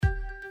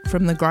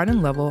From the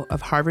garden level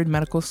of Harvard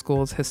Medical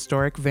School's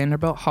historic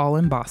Vanderbilt Hall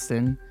in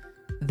Boston,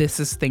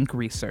 this is Think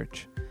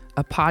Research,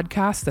 a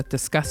podcast that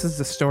discusses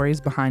the stories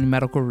behind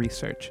medical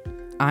research.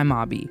 I'm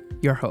Abby,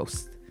 your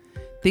host.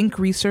 Think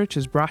Research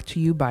is brought to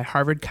you by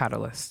Harvard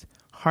Catalyst,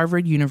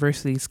 Harvard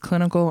University's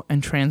Clinical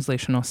and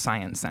Translational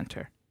Science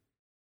Center.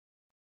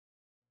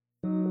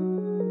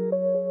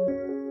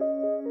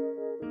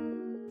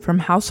 From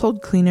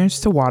household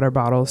cleaners to water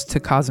bottles to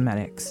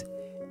cosmetics,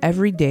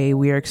 every day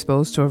we are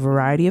exposed to a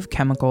variety of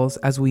chemicals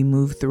as we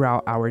move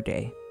throughout our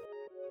day.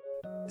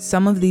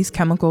 Some of these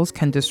chemicals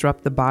can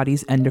disrupt the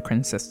body's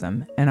endocrine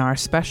system and are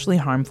especially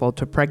harmful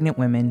to pregnant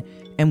women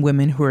and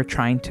women who are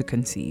trying to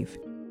conceive.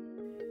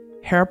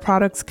 Hair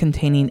products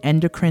containing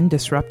endocrine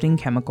disrupting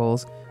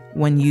chemicals,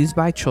 when used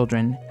by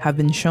children, have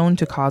been shown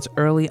to cause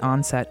early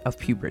onset of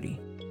puberty.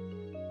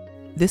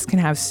 This can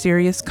have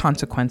serious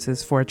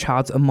consequences for a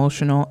child's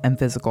emotional and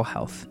physical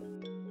health.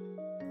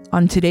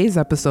 On today's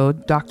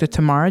episode, Dr.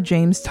 Tamara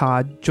James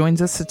Todd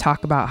joins us to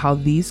talk about how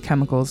these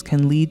chemicals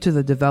can lead to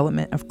the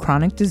development of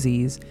chronic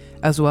disease,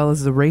 as well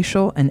as the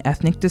racial and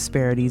ethnic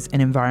disparities in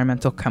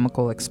environmental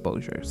chemical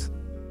exposures.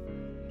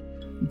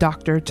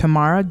 Dr.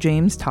 Tamara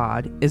James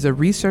Todd is a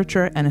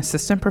researcher and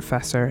assistant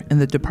professor in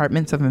the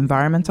Departments of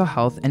Environmental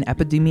Health and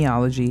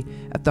Epidemiology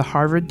at the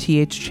Harvard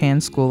T.H. Chan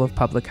School of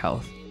Public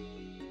Health.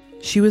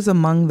 She was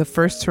among the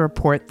first to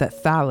report that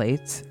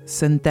phthalates,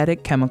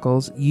 synthetic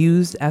chemicals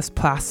used as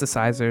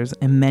plasticizers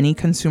in many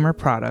consumer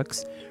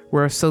products,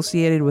 were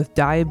associated with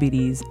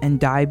diabetes and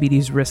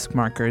diabetes risk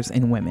markers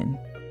in women.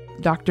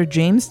 Dr.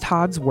 James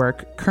Todd's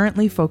work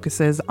currently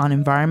focuses on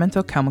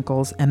environmental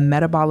chemicals and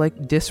metabolic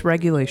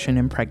dysregulation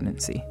in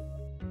pregnancy.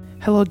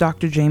 Hello,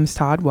 Dr. James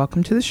Todd.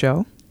 Welcome to the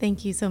show.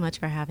 Thank you so much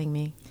for having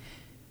me.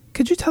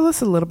 Could you tell us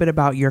a little bit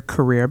about your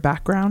career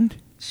background?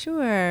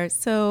 Sure.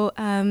 So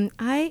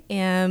I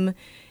am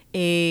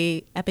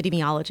a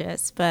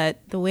epidemiologist, but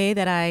the way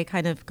that I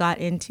kind of got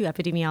into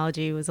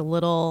epidemiology was a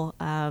little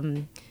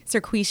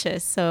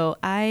circuitous. So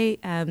I,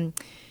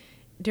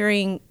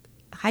 during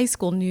high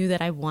school, knew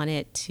that I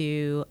wanted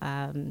to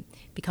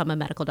become a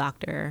medical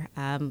doctor.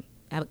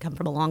 I would come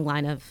from a long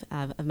line of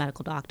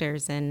medical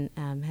doctors and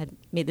had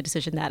made the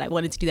decision that I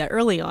wanted to do that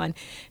early on.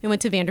 I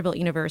went to Vanderbilt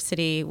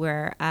University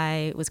where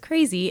I was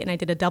crazy and I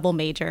did a double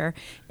major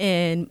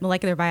in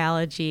molecular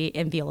biology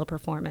and velo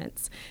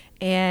performance.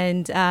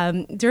 And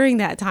during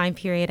that time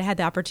period, I had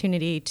the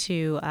opportunity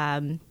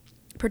to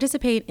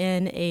participate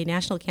in a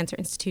National Cancer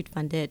Institute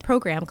funded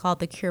program called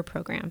the CURE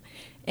program.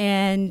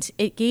 And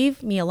it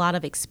gave me a lot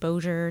of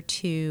exposure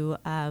to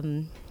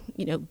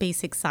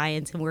basic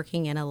science and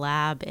working in a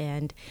lab.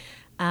 And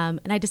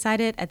I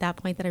decided at that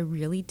point that I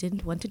really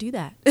didn't want to do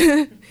that.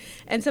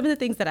 And some of the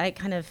things that I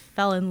kind of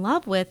fell in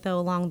love with, though,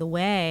 along the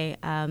way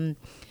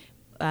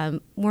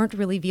weren't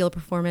really velo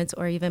performance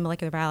or even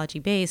molecular biology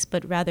based,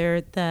 but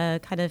rather the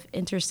kind of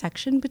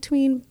intersection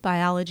between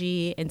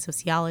biology and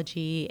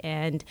sociology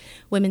and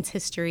women's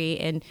history,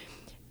 and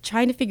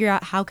trying to figure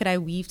out how could I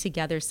weave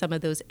together some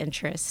of those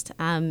interests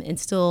and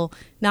still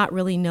not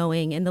really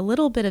knowing. And the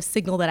little bit of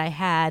signal that I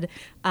had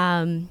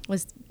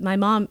was my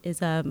mom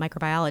is a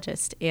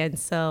microbiologist. And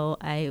so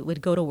I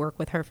would go to work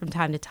with her from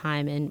time to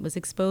time and was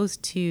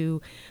exposed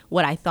to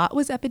what I thought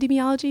was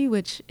epidemiology,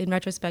 which in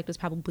retrospect was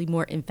probably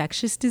more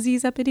infectious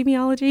disease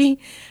epidemiology.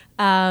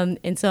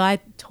 And so I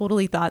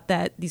totally thought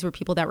that these were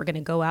people that were going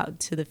to go out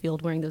to the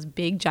field wearing those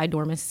big,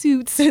 ginormous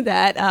suits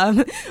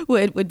that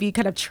would be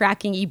kind of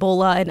tracking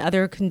Ebola and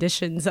other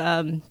conditions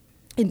and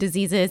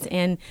diseases.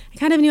 And I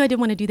kind of knew I didn't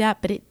want to do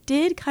that, but it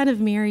did kind of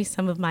marry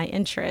some of my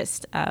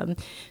interest.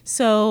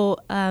 So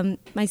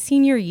my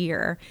senior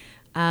year,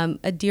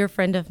 a dear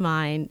friend of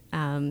mine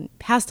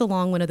passed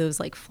along one of those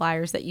like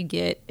flyers that you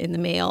get in the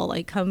mail,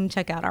 like come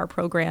check out our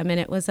program. And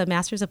it was a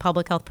Master's of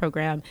Public Health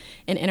program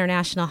in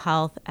International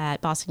Health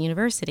at Boston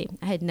University.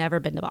 I had never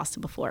been to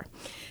Boston before.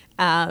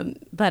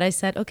 But I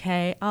said,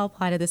 okay, I'll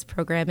apply to this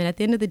program. And at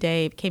the end of the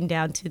day, it came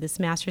down to this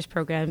master's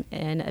program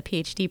and a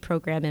PhD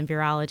program in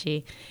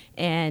virology.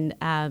 And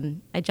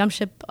I jumped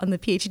ship on the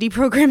PhD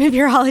program in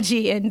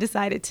virology and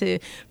decided to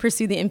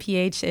pursue the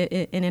MPH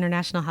in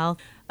international health.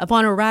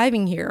 Upon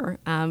arriving here,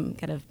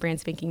 kind of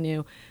brand spanking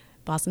new,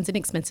 Boston's an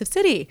expensive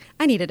city.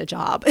 I needed a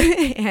job.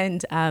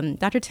 And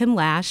Dr. Tim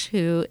Lash,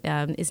 who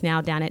is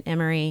now down at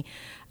Emory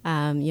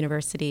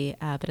University,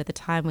 but at the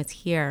time was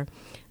here,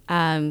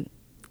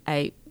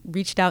 I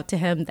reached out to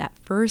him that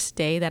first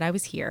day that I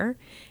was here,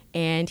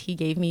 and he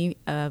gave me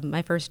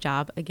my first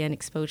job, again,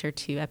 exposure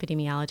to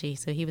epidemiology.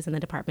 So he was in the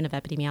Department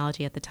of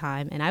Epidemiology at the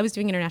time, and I was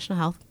doing international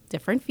health,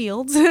 different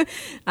fields.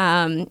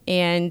 I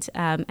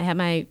had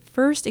my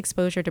first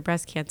exposure to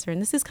breast cancer,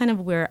 and this is kind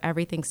of where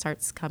everything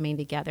starts coming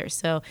together.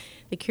 So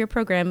the CURE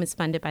program is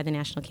funded by the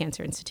National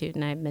Cancer Institute,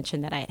 and I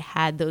mentioned that I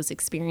had those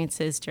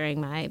experiences during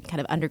my kind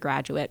of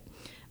undergraduate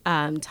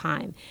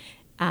time.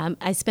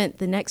 I spent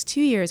the next 2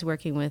 years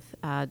working with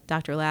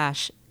Dr.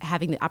 Lash,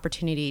 having the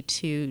opportunity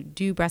to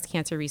do breast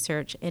cancer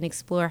research and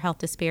explore health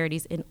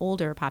disparities in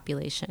older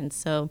populations.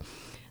 So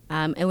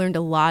I learned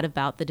a lot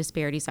about the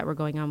disparities that were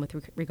going on with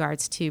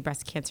regards to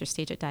breast cancer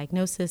stage at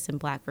diagnosis in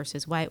Black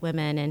versus white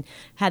women, and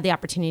had the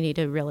opportunity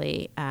to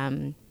really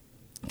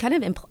kind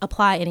of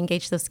apply and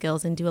engage those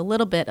skills and do a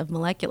little bit of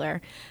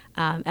molecular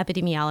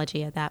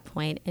epidemiology at that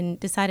point, and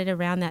decided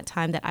around that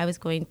time that I was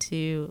going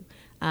to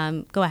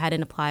go ahead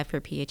and apply for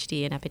a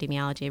PhD in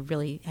epidemiology. I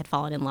really had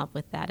fallen in love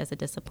with that as a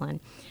discipline,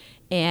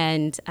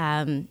 and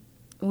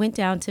went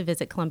down to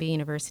visit Columbia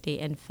University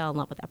and fell in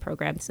love with that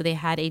program. So they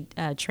had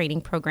a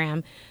training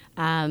program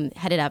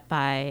headed up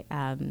by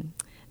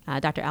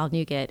Dr. Al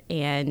Nugent,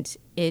 and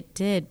it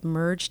did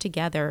merge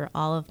together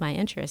all of my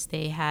interests.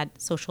 They had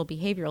social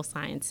behavioral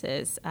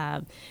sciences,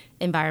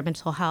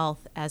 environmental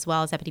health, as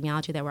well as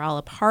epidemiology that were all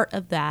a part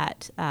of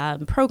that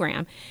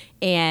program.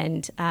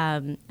 And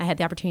I had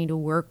the opportunity to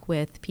work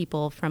with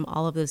people from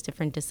all of those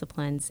different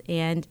disciplines.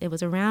 And it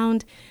was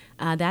around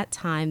that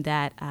time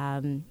that,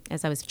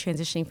 as I was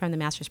transitioning from the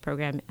master's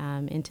program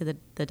into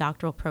the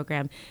doctoral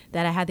program,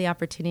 that I had the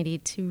opportunity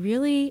to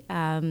really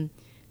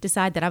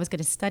decide that I was going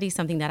to study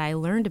something that I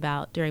learned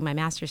about during my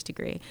master's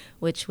degree,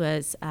 which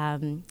was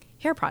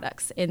hair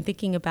products, and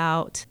thinking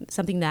about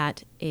something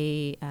that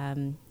a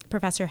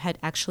professor had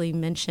actually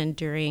mentioned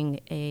during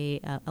a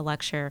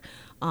lecture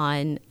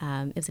on,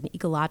 it was an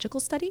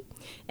ecological study.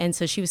 And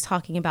so she was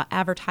talking about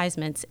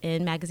advertisements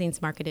in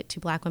magazines marketed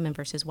to Black women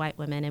versus white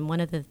women. And one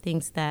of the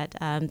things that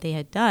they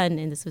had done,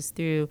 and this was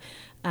through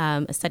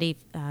a study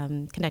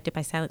conducted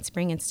by Silent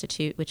Spring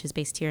Institute, which is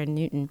based here in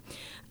Newton,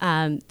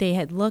 they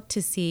had looked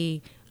to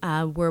see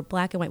were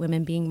Black and white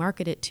women being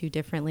marketed to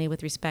differently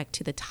with respect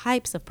to the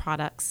types of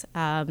products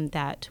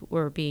that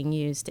were being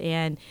used.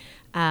 And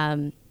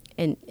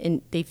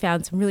they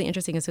found some really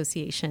interesting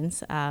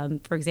associations.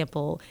 For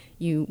example,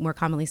 you more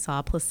commonly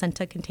saw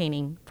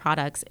placenta-containing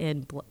products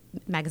in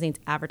magazines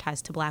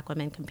advertised to Black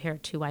women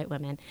compared to white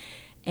women.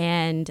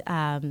 And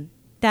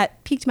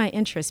that piqued my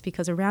interest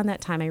because around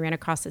that time I ran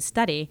across a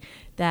study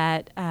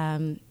that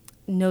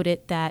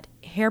noted that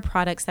hair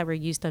products that were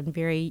used on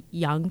very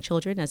young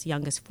children, as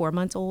young as 4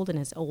 months old and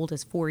as old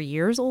as 4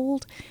 years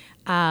old,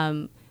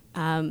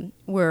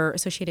 were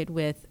associated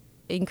with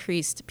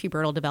increased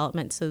pubertal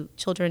development. So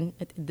children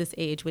at this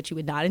age, which you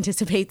would not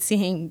anticipate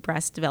seeing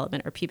breast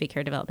development or pubic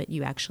hair development,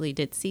 you actually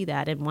did see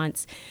that. And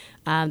once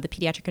the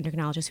pediatric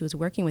endocrinologist who was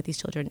working with these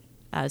children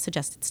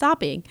suggested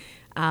stopping,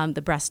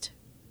 the breast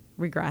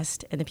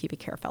regressed and the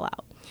pubic hair fell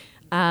out.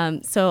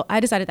 So I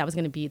decided that was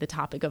going to be the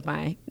topic of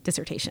my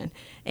dissertation.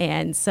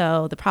 And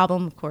so the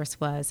problem, of course,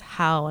 was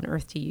how on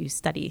earth do you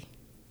study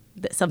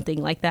something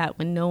like that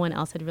when no one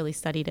else had really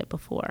studied it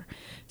before?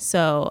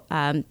 So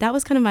that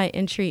was kind of my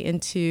entry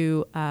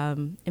into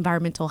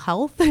environmental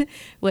health,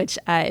 which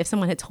if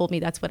someone had told me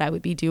that's what I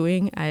would be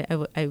doing, I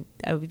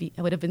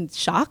would have been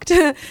shocked.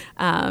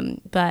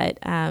 But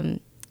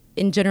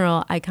in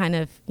general, I kind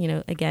of,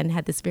 again,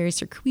 had this very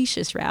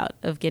circuitous route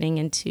of getting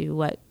into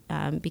what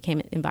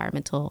became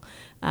environmental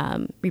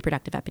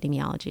reproductive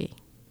epidemiology.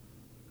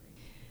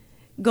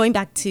 Going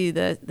back to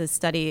the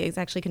study, it's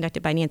actually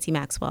conducted by Nancy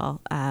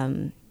Maxwell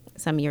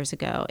some years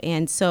ago.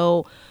 And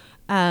so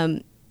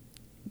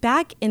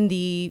back in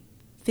the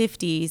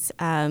 50s,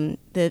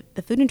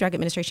 the Food and Drug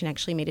Administration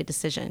actually made a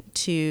decision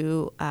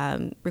to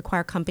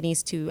require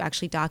companies to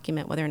actually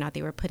document whether or not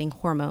they were putting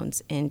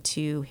hormones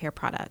into hair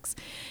products.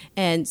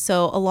 And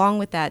so along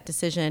with that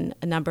decision,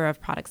 a number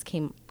of products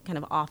came kind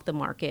of off the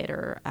market,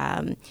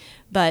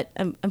 but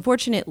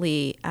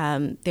unfortunately,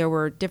 there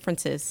were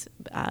differences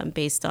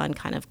based on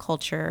kind of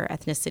culture,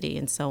 ethnicity,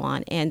 and so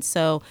on. And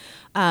so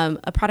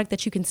a product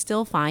that you can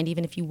still find,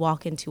 even if you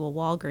walk into a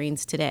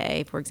Walgreens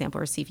today, for example,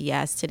 or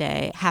CVS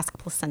today, Hask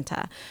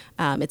Placenta.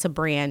 It's a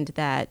brand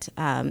that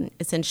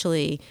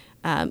essentially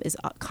is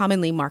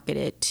commonly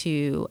marketed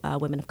to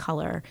women of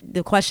color.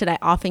 The question I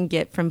often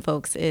get from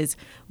folks is,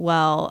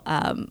 well,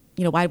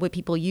 why would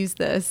people use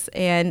this?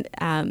 And,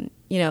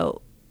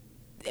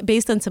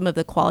 based on some of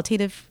the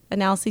qualitative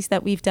analyses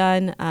that we've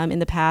done in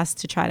the past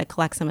to try to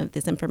collect some of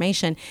this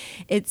information,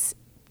 it's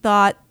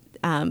thought,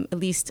 at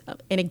least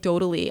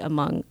anecdotally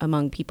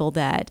among people,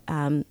 that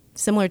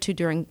similar to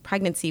during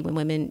pregnancy, when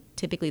women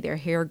typically their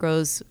hair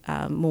grows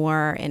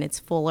more and it's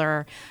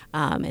fuller,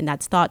 and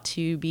that's thought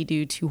to be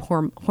due to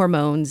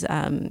hormones,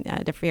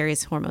 the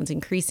various hormones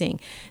increasing,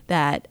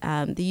 that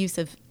the use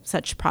of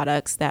such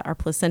products that are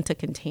placenta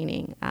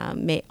containing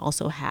may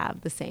also have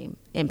the same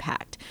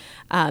impact.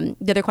 The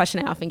other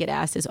question I often get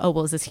asked is,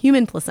 is this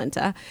human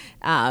placenta?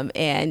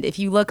 And if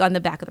you look on the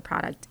back of the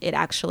product, it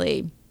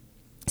actually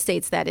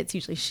states that it's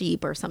usually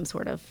sheep or some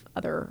sort of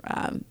other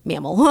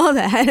mammal,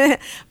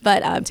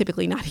 but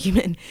typically not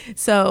human.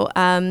 So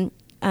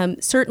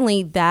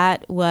certainly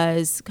that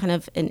was kind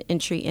of an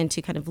entry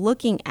into kind of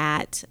looking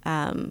at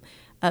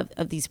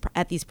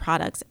these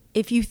products.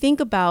 If you think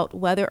about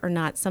whether or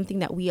not something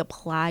that we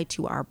apply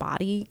to our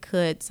body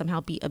could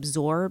somehow be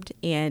absorbed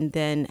and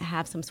then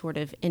have some sort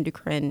of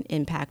endocrine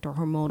impact or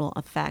hormonal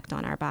effect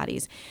on our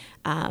bodies,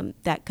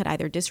 that could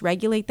either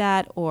dysregulate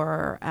that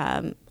or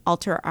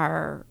alter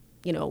our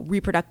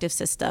reproductive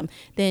system,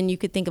 then you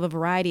could think of a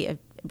variety of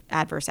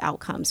adverse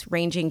outcomes,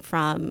 ranging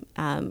from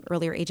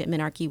earlier agent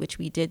menarche, which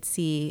we did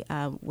see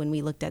when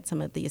we looked at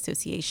some of the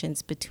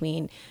associations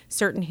between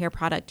certain hair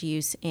product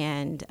use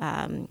and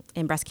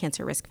breast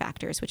cancer risk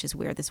factors, which is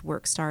where this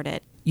work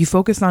started. You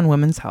focused on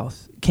women's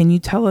health. Can you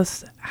tell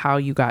us how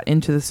you got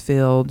into this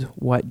field?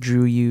 What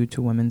drew you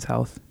to women's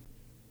health?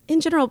 In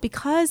general,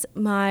 because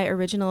my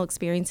original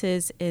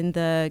experiences in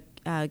the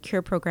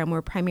CURE program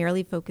were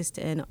primarily focused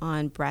in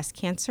on breast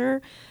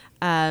cancer,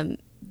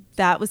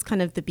 that was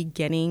kind of the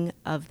beginning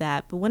of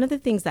that. But one of the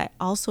things that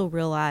I also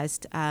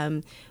realized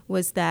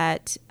was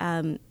that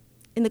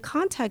in the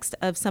context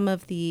of some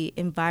of the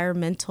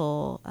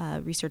environmental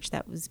research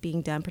that was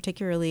being done,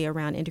 particularly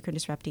around endocrine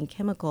disrupting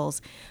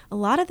chemicals, a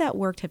lot of that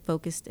work had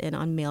focused in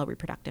on male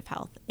reproductive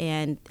health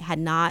and had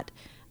not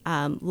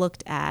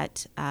looked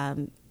at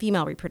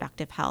female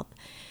reproductive health.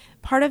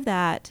 Part of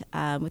that,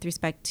 with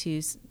respect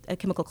to a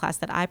chemical class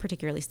that I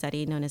particularly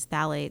studied, known as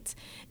phthalates,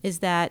 is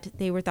that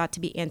they were thought to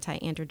be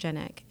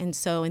anti-androgenic. And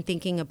so in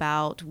thinking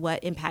about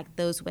what impact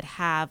those would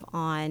have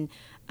on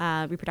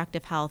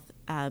reproductive health,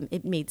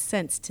 it made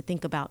sense to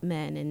think about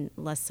men and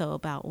less so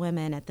about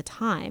women at the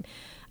time.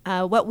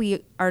 What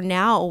we are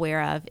now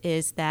aware of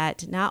is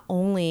that not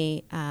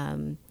only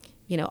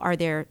are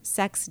there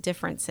sex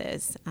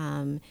differences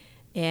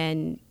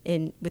and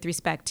with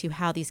respect to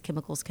how these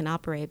chemicals can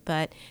operate,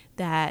 but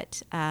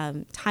that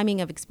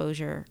timing of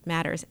exposure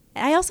matters.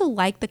 I also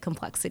like the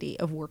complexity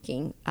of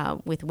working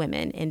with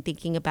women and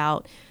thinking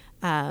about,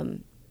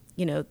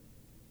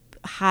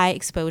 high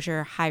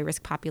exposure, high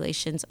risk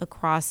populations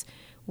across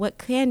what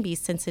can be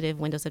sensitive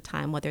windows of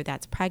time, whether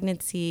that's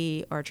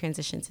pregnancy or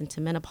transitions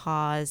into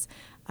menopause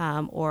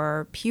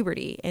or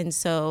puberty. And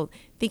so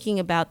thinking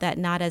about that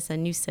not as a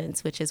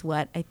nuisance, which is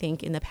what I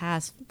think in the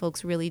past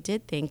folks really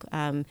did think.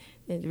 The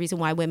reason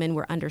why women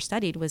were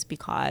understudied was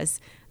because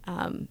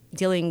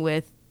dealing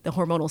with the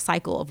hormonal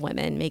cycle of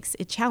women makes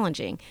it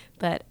challenging.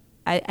 But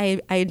I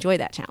enjoy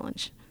that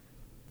challenge.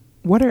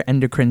 What are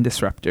endocrine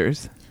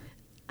disruptors?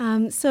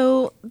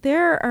 So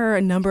there are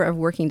a number of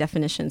working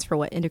definitions for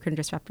what endocrine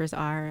disruptors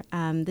are.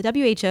 The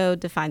WHO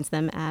defines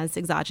them as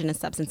exogenous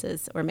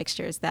substances or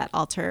mixtures that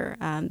alter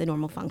the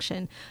normal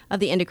function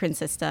of the endocrine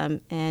system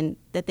and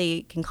that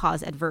they can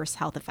cause adverse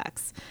health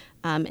effects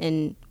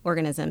in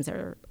organisms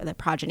or the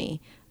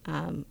progeny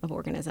of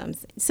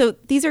organisms. So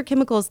these are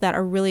chemicals that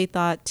are really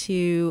thought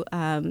to,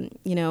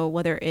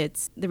 whether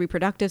it's the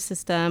reproductive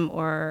system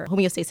or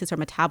homeostasis or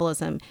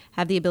metabolism,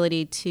 have the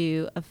ability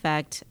to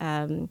affect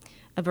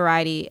a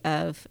variety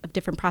of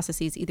different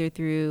processes, either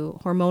through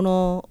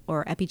hormonal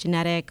or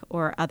epigenetic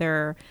or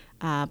other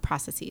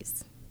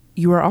processes.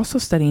 You are also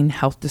studying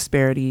health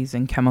disparities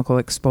and chemical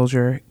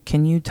exposure.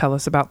 Can you tell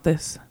us about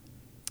this?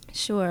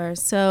 Sure.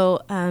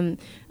 So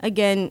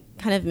again,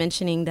 kind of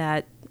mentioning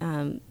that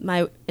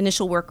my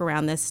initial work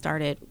around this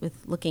started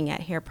with looking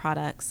at hair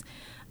products.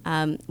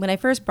 When I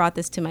first brought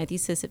this to my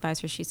thesis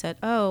advisor, she said,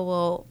 "Oh,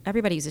 well,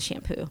 everybody uses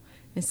shampoo."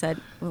 I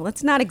said, well,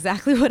 that's not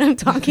exactly what I'm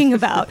talking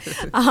about.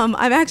 I'm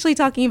actually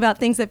talking about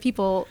things that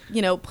people,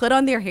 put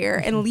on their hair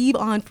and leave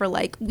on for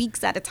like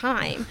weeks at a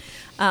time.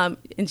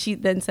 And she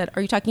then said,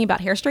 are you talking about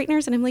hair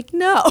straighteners? And I'm like,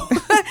 no,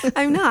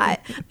 I'm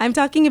not. I'm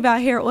talking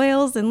about hair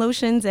oils and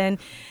lotions. And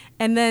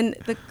then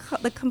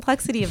the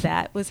complexity of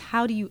that was,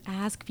 how do you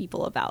ask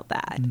people about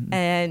that?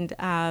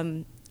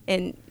 Mm-hmm.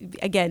 And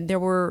again, there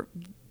were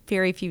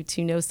very few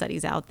to no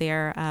studies out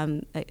there.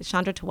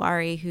 Chandra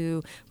Tiwari,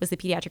 who was the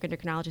pediatric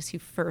endocrinologist who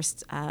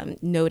first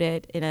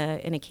noted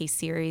in a case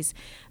series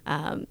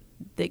the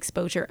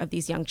exposure of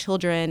these young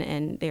children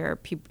and their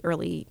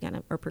early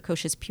or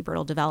precocious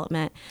pubertal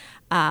development,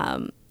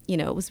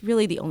 it was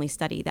really the only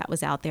study that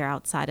was out there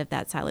outside of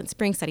that Silent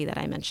Spring study that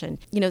I mentioned.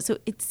 So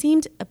it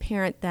seemed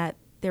apparent that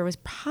there was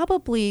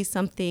probably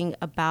something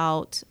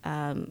about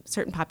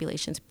certain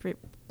populations,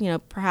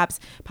 perhaps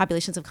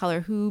populations of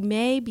color, who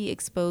may be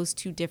exposed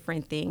to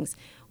different things,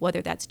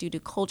 whether that's due to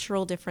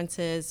cultural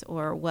differences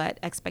or what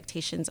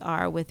expectations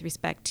are with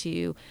respect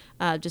to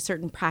just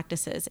certain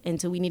practices. And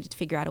so we needed to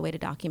figure out a way to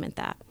document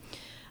that.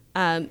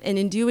 And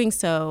in doing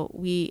so,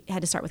 we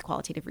had to start with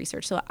qualitative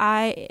research. So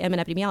I am an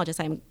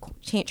epidemiologist. I'm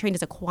trained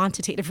as a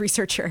quantitative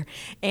researcher.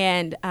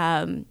 And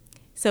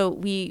so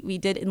we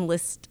did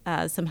enlist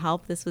some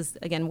help. This was,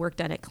 again, work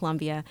done at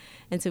Columbia.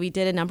 And so we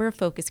did a number of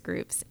focus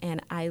groups,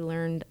 and I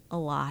learned a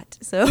lot.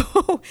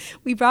 So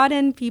we brought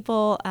in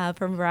people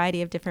from a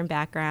variety of different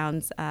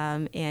backgrounds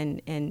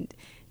and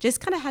just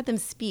kind of had them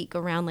speak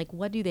around, like,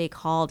 what do they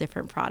call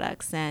different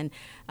products and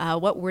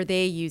what were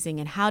they using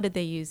and how did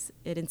they use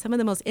it. And some of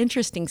the most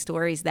interesting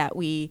stories that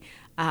we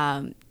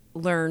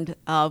learned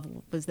of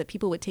was that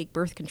people would take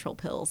birth control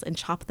pills and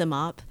chop them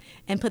up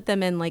and put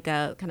them in like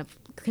a kind of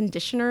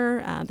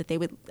conditioner that they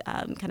would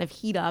kind of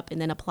heat up and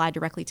then apply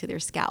directly to their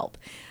scalp.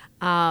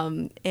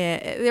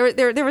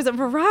 There was a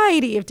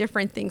variety of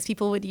different things.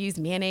 People would use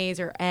mayonnaise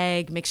or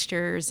egg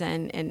mixtures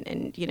and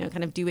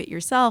kind of do it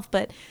yourself.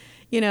 But,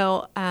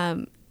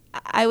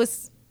 I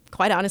was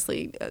quite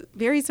honestly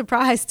very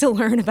surprised to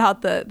learn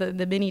about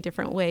the many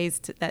different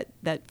ways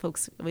that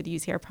folks would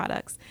use hair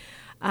products.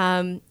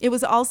 It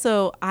was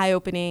also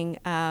eye-opening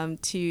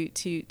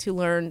to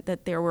learn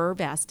that there were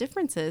vast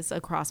differences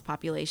across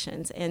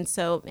populations. And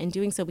so in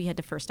doing so, we had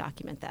to first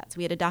document that. So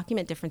we had to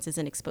document differences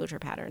in exposure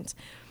patterns.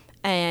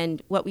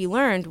 And what we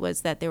learned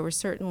was that there were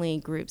certainly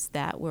groups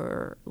that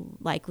were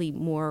likely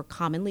more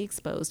commonly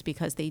exposed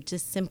because they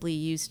just simply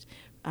used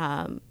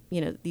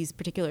these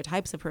particular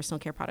types of personal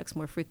care products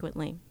more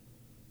frequently.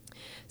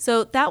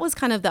 So that was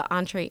kind of the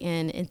entree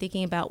in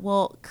thinking about,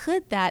 well,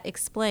 could that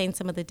explain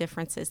some of the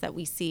differences that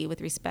we see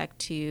with respect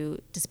to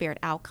disparate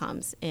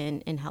outcomes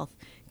in health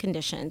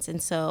conditions?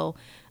 And so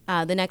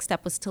the next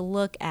step was to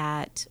look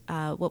at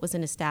what was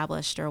an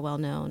established or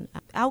well-known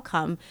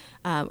outcome,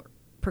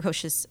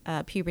 precocious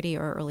puberty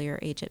or earlier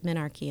age at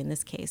menarche in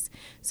this case.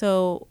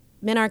 So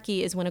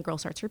menarche is when a girl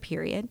starts her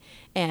period.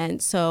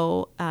 And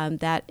so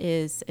that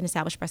is an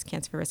established breast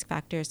cancer risk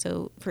factor.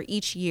 So for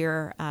each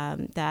year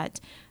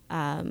that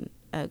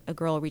a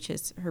girl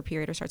reaches her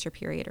period or starts her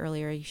period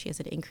earlier, she has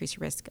an increased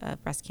risk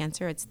of breast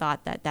cancer. It's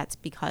thought that that's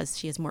because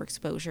she has more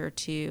exposure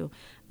to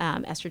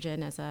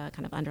estrogen as a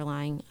kind of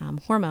underlying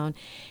hormone.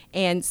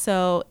 And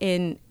so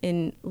in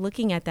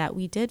looking at that,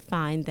 we did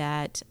find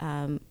that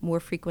more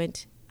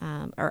frequent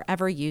or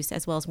ever use,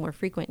 as well as more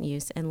frequent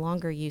use and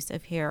longer use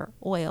of hair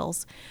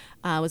oils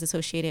was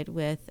associated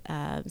with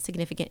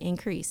significant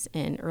increase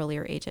in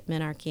earlier age at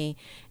menarche.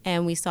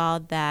 And we saw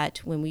that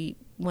when we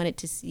wanted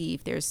to see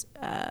if there's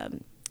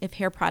if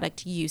hair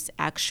product use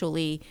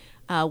actually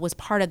was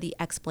part of the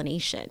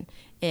explanation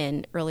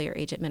in earlier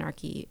age at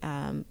menarche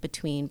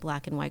between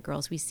Black and white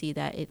girls, we see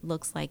that it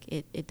looks like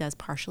it does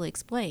partially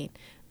explain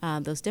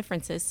those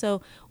differences.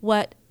 So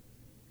what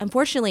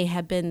unfortunately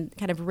had been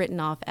kind of written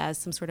off as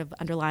some sort of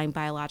underlying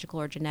biological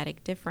or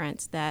genetic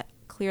difference that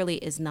clearly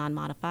is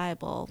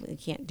non-modifiable. We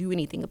can't do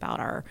anything about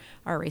our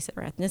race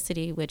or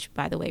ethnicity, which,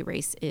 by the way,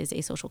 race is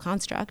a social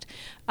construct.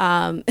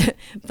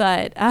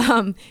 But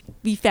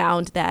we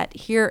found that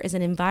here is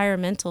an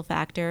environmental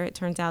factor. It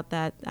turns out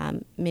that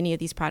many of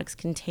these products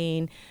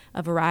contain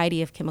a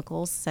variety of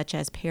chemicals, such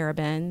as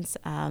parabens,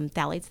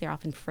 phthalates. They're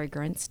often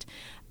fragranced,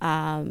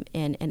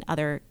 and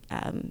other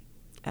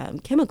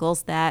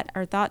chemicals that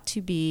are thought to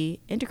be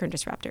endocrine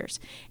disruptors.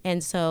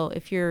 And so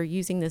if you're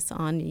using this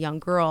on a young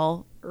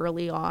girl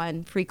early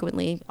on,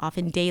 frequently,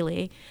 often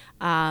daily,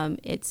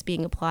 it's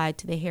being applied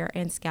to the hair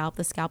and scalp.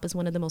 The scalp is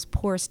one of the most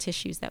porous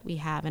tissues that we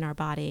have in our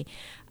body.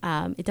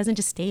 It doesn't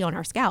just stay on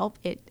our scalp,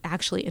 it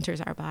actually enters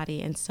our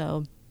body. And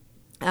so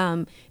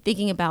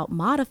thinking about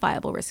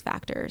modifiable risk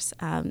factors,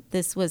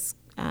 this was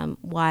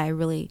why I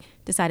really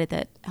decided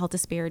that health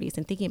disparities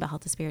and thinking about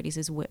health disparities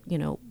is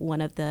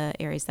one of the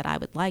areas that I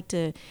would like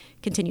to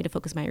continue to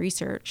focus my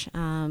research,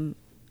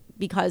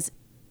 because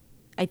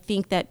I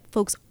think that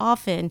folks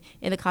often,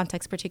 in the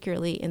context,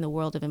 particularly in the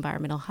world of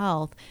environmental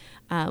health,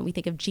 we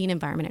think of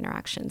gene-environment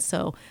interactions.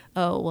 So,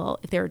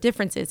 if there are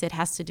differences, it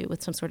has to do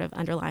with some sort of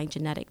underlying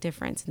genetic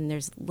difference. And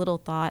there's little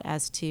thought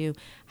as to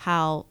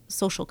how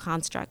social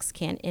constructs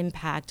can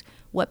impact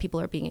what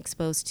people are being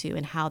exposed to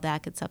and how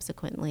that could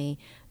subsequently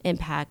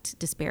impact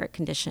disparate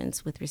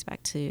conditions with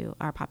respect to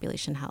our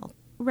population health.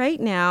 Right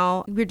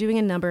now, we're doing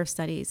a number of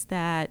studies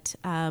that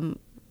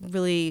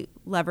really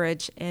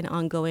leverage an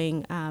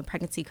ongoing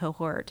pregnancy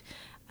cohort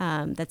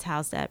that's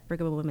housed at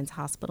Brigham and Women's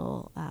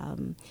Hospital,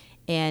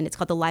 and it's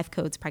called the Life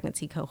Codes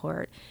Pregnancy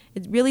Cohort.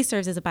 It really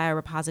serves as a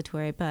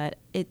biorepository, but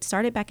it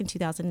started back in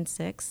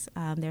 2006.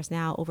 There's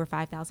now over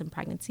 5,000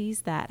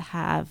 pregnancies that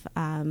have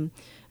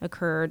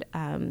occurred.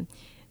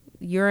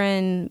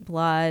 Urine,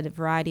 blood, a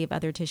variety of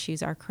other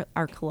tissues are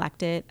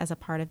collected as a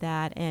part of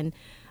that, and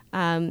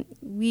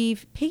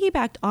we've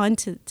piggybacked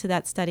onto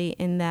that study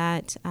in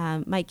that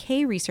Mike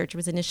Kay research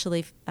was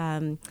initially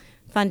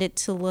funded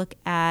to look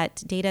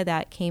at data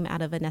that came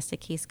out of a nested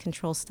case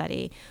control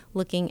study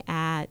looking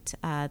at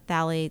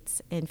phthalates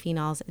and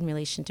phenols in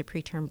relation to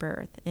preterm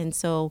birth. And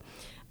so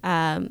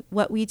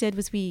what we did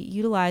was we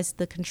utilized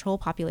the control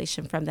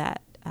population from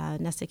that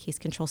nested case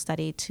control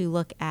study to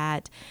look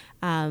at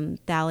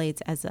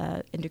phthalates as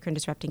an endocrine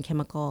disrupting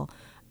chemical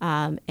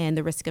and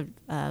the risk of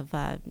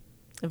a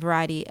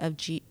variety of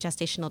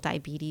gestational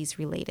diabetes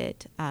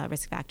related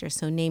risk factors.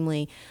 So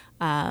namely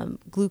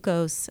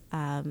glucose,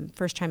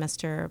 first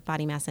trimester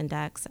body mass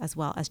index, as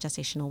well as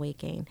gestational weight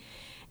gain.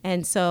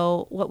 And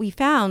so what we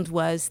found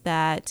was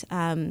that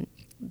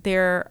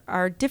there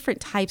are different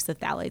types of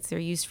phthalates. They're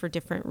used for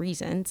different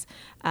reasons.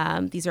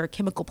 These are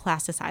chemical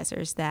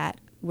plasticizers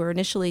that were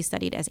initially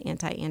studied as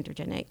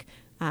anti-androgenic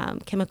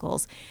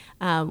chemicals.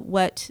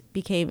 What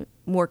became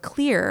more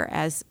clear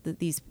as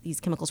these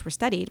chemicals were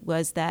studied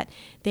was that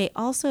they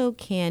also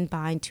can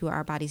bind to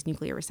our body's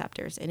nuclear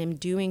receptors. And in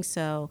doing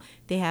so,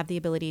 they have the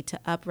ability to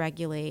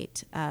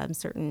upregulate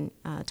certain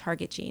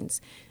target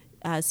genes.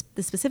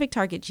 The specific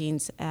target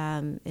genes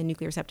and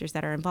nuclear receptors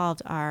that are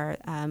involved are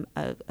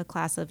a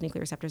class of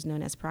nuclear receptors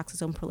known as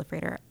peroxisome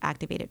proliferator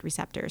activated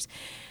receptors.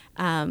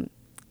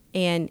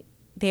 And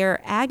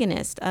they're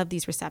agonists of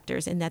these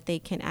receptors in that they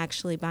can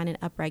actually bind and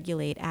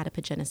upregulate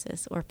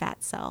adipogenesis or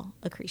fat cell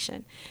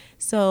accretion.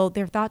 So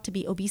they're thought to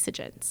be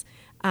obesogens.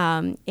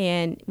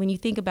 And when you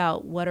think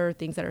about what are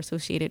things that are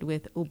associated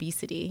with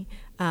obesity,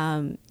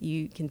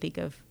 you can think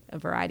of a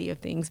variety of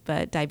things,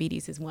 but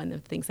diabetes is one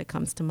of the things that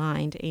comes to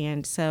mind.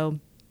 And so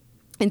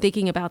in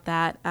thinking about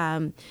that,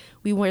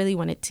 we really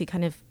wanted to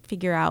kind of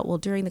figure out, well,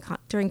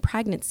 during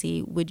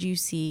pregnancy, would you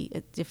see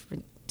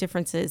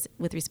differences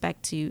with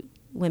respect to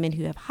women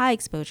who have high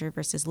exposure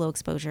versus low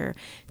exposure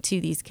to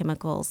these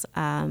chemicals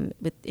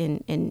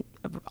in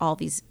all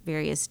these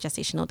various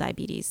gestational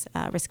diabetes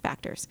risk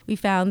factors. We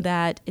found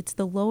that it's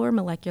the lower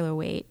molecular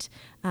weight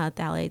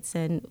phthalates,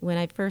 and when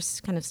I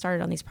first kind of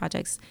started on these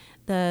projects,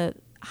 the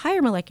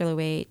higher molecular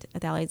weight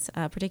phthalates,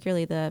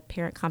 particularly the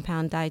parent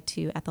compound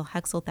di-2-ethyl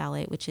hexyl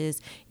phthalate, which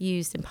is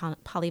used in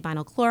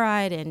polyvinyl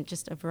chloride and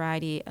just a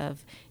variety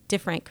of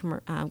different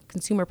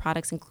consumer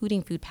products,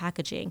 including food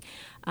packaging,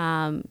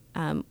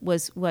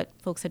 was what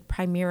folks had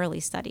primarily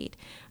studied.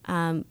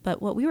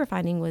 But what we were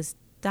finding was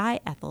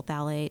diethyl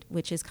phthalate,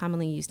 which is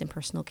commonly used in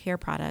personal care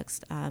products.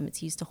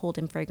 It's used to hold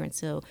in fragrance.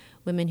 So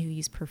women who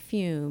use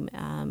perfume,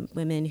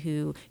 women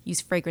who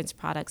use fragrance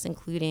products,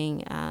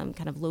 including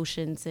kind of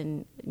lotions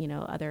and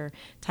other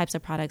types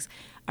of products,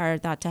 are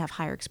thought to have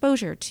higher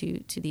exposure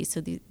to these.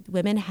 So the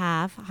women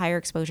have higher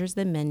exposures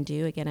than men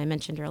do. Again, I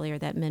mentioned earlier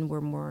that men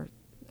were more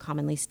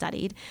commonly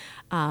studied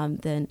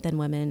than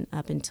women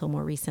up until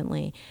more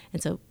recently.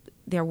 And so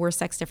there were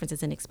sex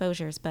differences in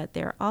exposures, but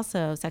there are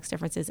also sex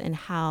differences in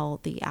how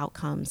the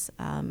outcomes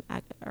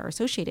are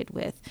associated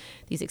with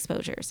these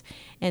exposures.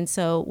 And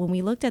so when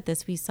we looked at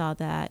this, we saw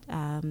that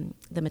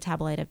the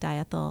metabolite of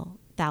diethyl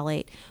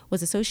phthalate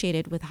was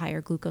associated with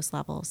higher glucose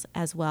levels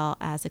as well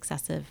as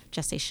excessive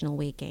gestational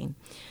weight gain.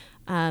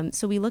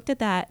 So we looked at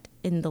that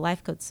in the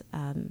LifeCoats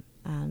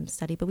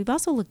study, but we've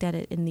also looked at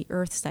it in the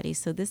Earth study.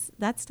 So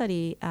that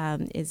study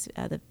is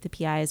the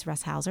PI is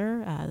Russ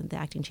Hauser, the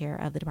acting chair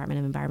of the Department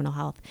of Environmental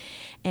Health,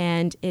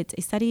 and it's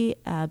a study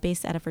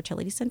based at a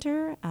fertility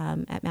center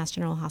at Mass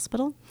General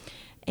Hospital.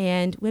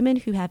 And women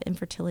who have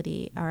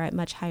infertility are at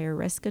much higher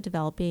risk of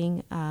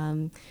developing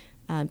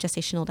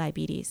gestational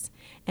diabetes.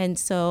 And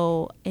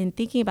so in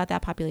thinking about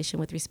that population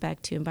with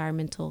respect to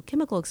environmental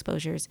chemical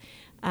exposures,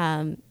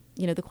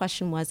 the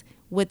question was,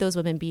 would those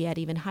women be at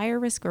even higher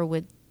risk, or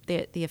would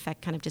the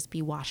effect kind of just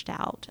be washed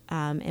out?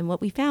 And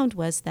what we found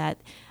was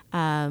that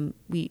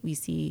we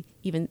see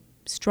even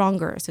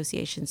stronger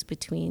associations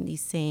between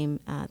this same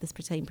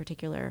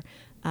particular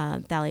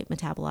phthalate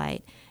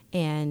metabolite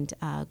and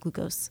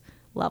glucose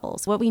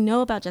levels. What we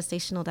know about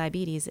gestational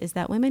diabetes is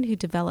that women who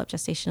develop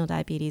gestational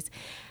diabetes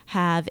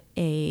have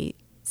a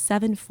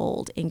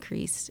 7-fold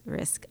increased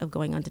risk of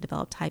going on to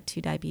develop type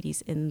 2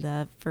 diabetes in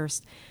the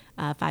first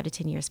 5 to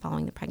 10 years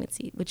following the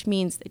pregnancy, which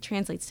means it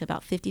translates to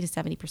about 50 to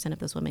 70% of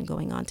those women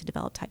going on to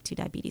develop type 2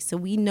 diabetes. So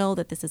we know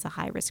that this is a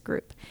high-risk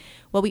group.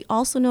 What we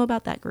also know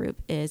about that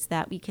group is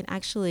that we can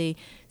actually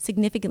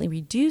significantly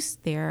reduce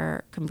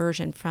their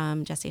conversion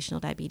from gestational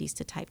diabetes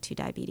to type 2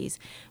 diabetes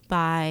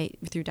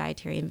through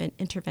dietary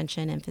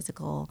intervention and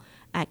physical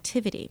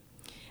activity.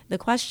 The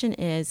question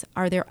is,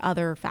 are there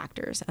other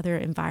factors, other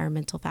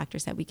environmental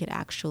factors that we could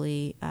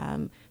actually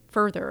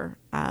further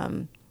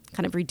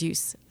kind of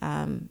reduce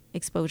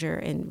exposure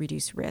and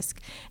reduce risk?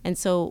 And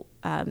so,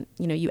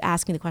 you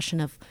asked me the question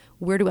of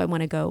where do I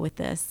want to go with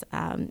this?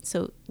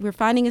 So we're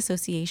finding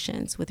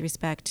associations with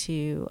respect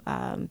to,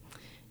 in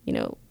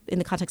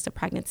the context of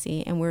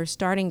pregnancy, and we're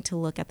starting to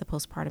look at the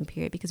postpartum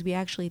period because we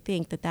actually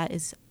think that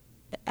is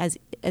as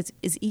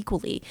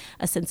equally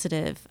a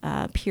sensitive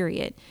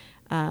period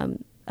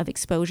of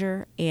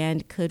exposure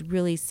and could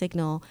really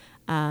signal,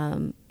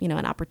 an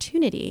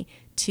opportunity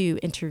to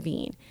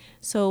intervene.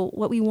 So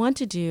what we want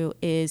to do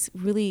is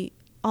really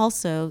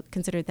also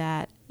consider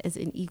that as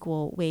an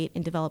equal weight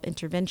and develop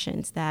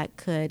interventions that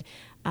could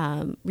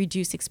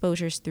reduce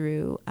exposures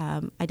through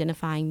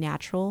identifying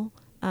natural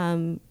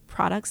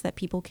products that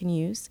people can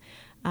use,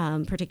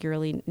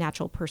 particularly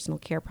natural personal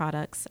care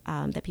products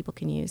that people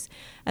can use,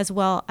 as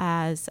well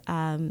as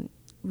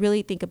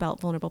really think about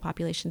vulnerable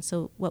populations.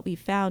 So what we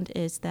found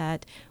is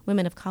that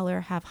women of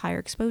color have higher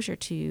exposure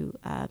to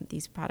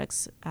these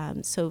products.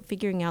 So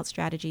figuring out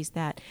strategies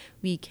that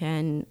we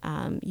can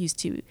use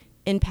to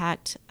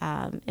impact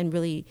and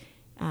really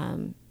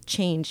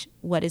change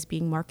what is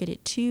being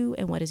marketed to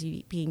and what is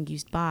being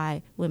used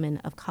by women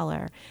of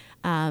color.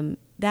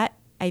 That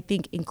I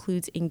think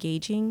includes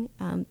engaging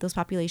those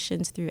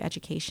populations through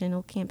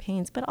educational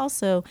campaigns, but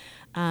also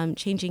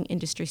changing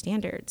industry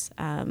standards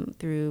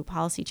through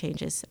policy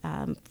changes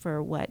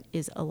for what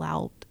is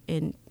allowed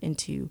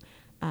into,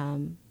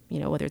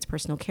 whether it's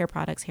personal care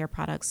products, hair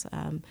products,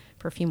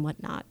 perfume,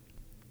 whatnot.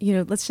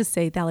 Let's just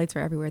say phthalates are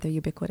everywhere. They're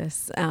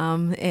ubiquitous.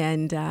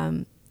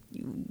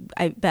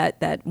 I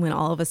bet that when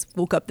all of us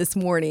woke up this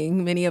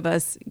morning, many of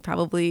us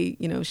probably,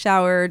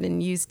 showered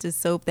and used a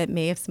soap that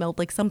may have smelled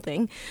like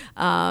something,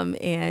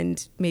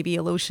 and maybe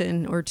a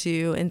lotion or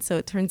two. And so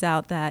it turns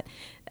out that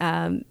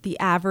the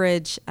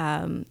average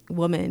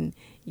woman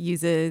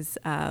uses,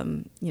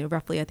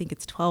 roughly, I think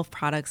it's 12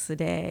 products a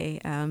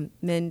day.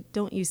 Men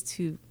don't use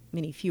too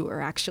many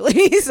fewer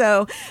actually.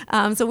 So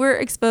we're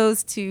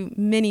exposed to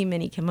many,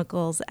 many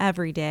chemicals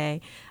every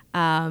day.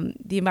 The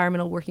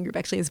Environmental Working Group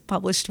actually has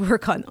published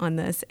work on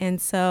this.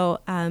 And so,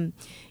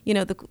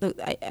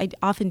 I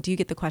often do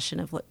get the question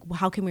of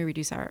how can we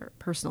reduce our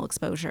personal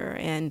exposure?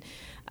 And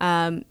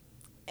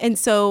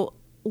so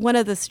one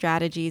of the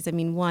strategies,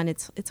 one,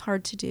 it's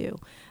hard to do,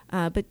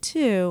 but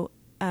two,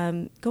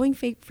 going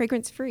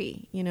fragrance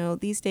free.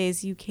 These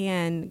days you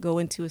can go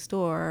into a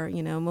store,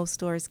 most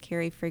stores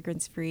carry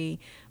fragrance free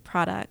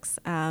products.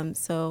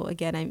 So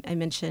again, I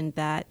mentioned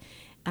that,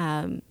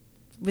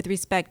 with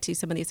respect to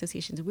some of the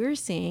associations we're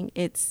seeing,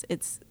 it's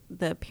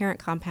the parent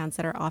compounds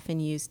that are often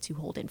used to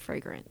hold in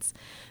fragrance.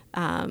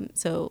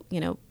 So,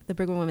 the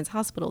Brigham and Women's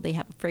Hospital, they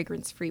have a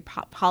fragrance-free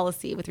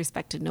policy with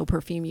respect to no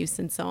perfume use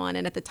and so on.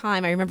 And at the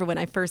time, I remember when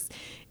I first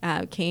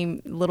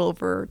came a little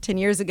over 10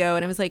 years ago,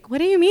 and I was like, what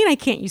do you mean I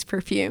can't use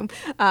perfume?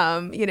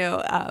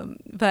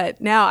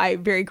 But now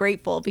I'm very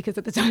grateful, because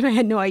at the time I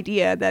had no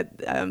idea that,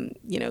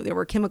 there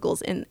were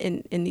chemicals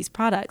in these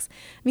products.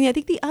 I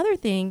think the other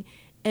thing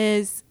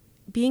is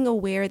being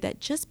aware that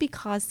just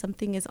because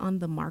something is on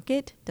the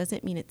market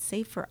doesn't mean it's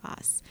safe for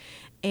us.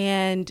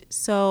 And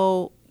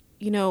so,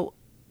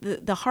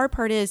 the hard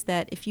part is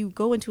that if you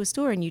go into a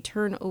store and you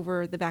turn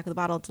over the back of the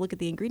bottle to look at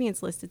the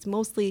ingredients list, it's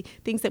mostly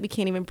things that we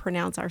can't even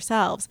pronounce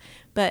ourselves.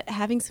 But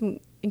having some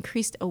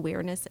increased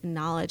awareness and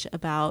knowledge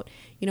about,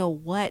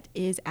 what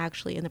is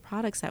actually in the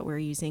products that we're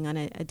using on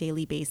a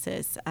daily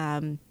basis,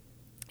 and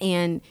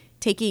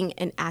taking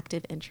an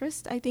active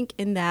interest, I think,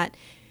 in that,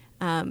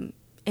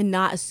 and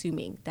not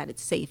assuming that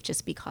it's safe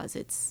just because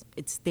it's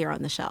there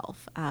on the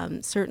shelf.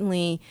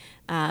 Certainly,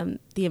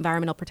 the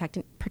Environmental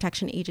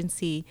Protection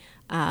Agency,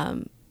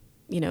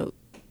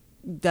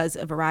 does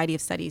a variety of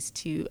studies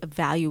to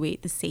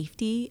evaluate the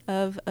safety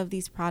of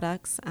these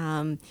products.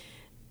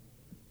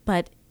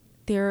 But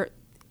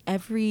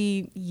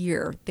every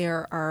year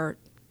there are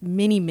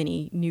many,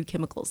 many new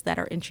chemicals that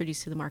are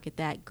introduced to the market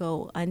that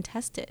go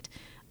untested.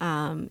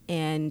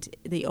 And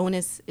the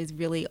onus is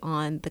really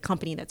on the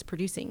company that's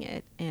producing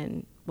it.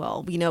 And,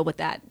 well, we know what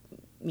that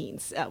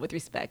means with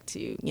respect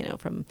to,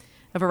 from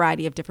a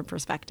variety of different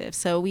perspectives.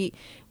 So we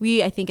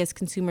I think as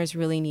consumers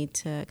really need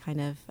to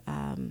kind of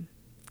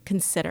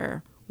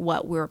consider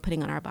what we're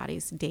putting on our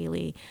bodies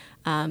daily.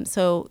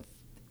 So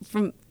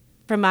from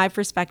my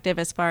perspective,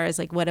 as far as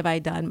what have I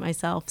done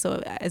myself?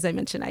 So as I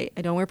mentioned, I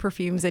don't wear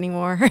perfumes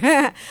anymore.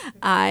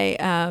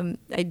 I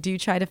do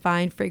try to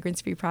find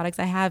fragrance-free products.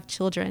 I have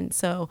children,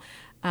 so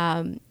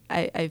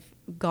I've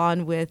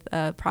gone with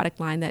a product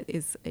line that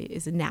is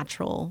a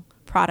natural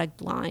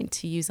product line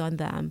to use on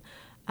them,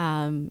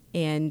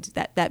 and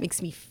that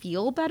makes me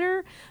feel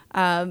better.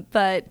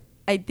 But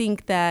I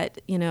think that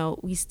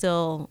we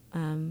still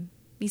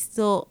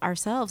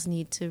ourselves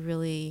need to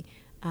really,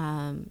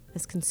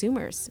 as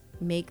consumers,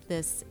 make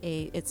this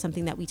it's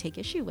something that we take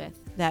issue with,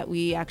 that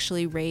we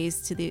actually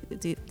raise to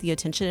the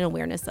attention and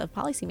awareness of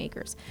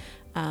policymakers.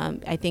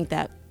 I think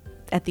that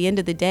at the end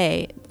of the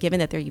day, given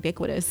that they're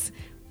ubiquitous,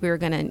 we're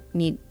going to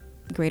need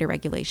greater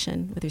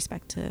regulation with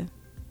respect to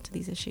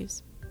these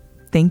issues.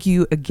 Thank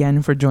you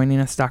again for joining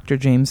us, Dr.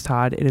 James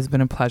Todd. It has been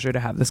a pleasure to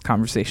have this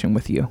conversation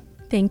with you.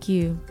 Thank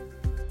you.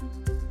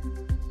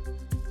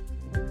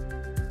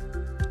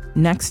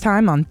 Next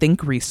time on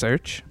Think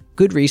Research.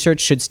 Good research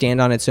should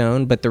stand on its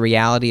own, but the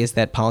reality is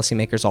that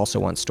policymakers also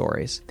want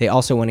stories. They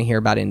also want to hear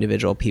about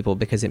individual people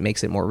because it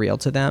makes it more real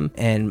to them.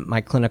 And my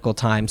clinical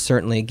time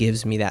certainly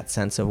gives me that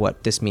sense of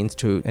what this means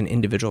to an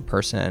individual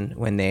person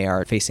when they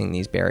are facing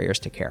these barriers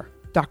to care.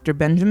 Dr.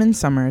 Benjamin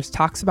Summers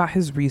talks about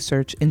his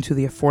research into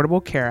the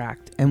Affordable Care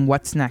Act and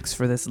what's next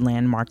for this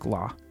landmark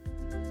law.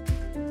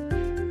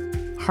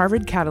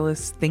 Harvard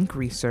Catalyst's Think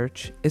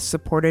Research is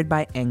supported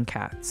by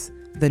NCATS,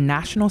 the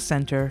National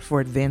Center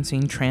for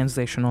Advancing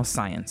Translational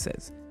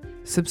Sciences.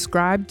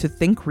 Subscribe to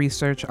Think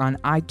Research on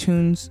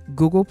iTunes,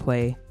 Google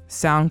Play,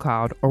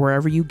 SoundCloud, or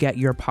wherever you get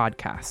your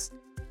podcasts.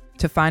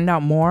 To find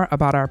out more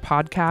about our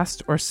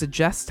podcast or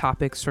suggest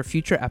topics for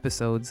future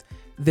episodes,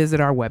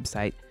 visit our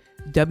website,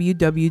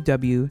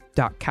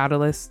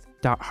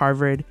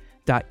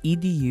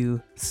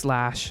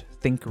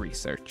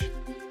 www.catalyst.harvard.edu/thinkresearch.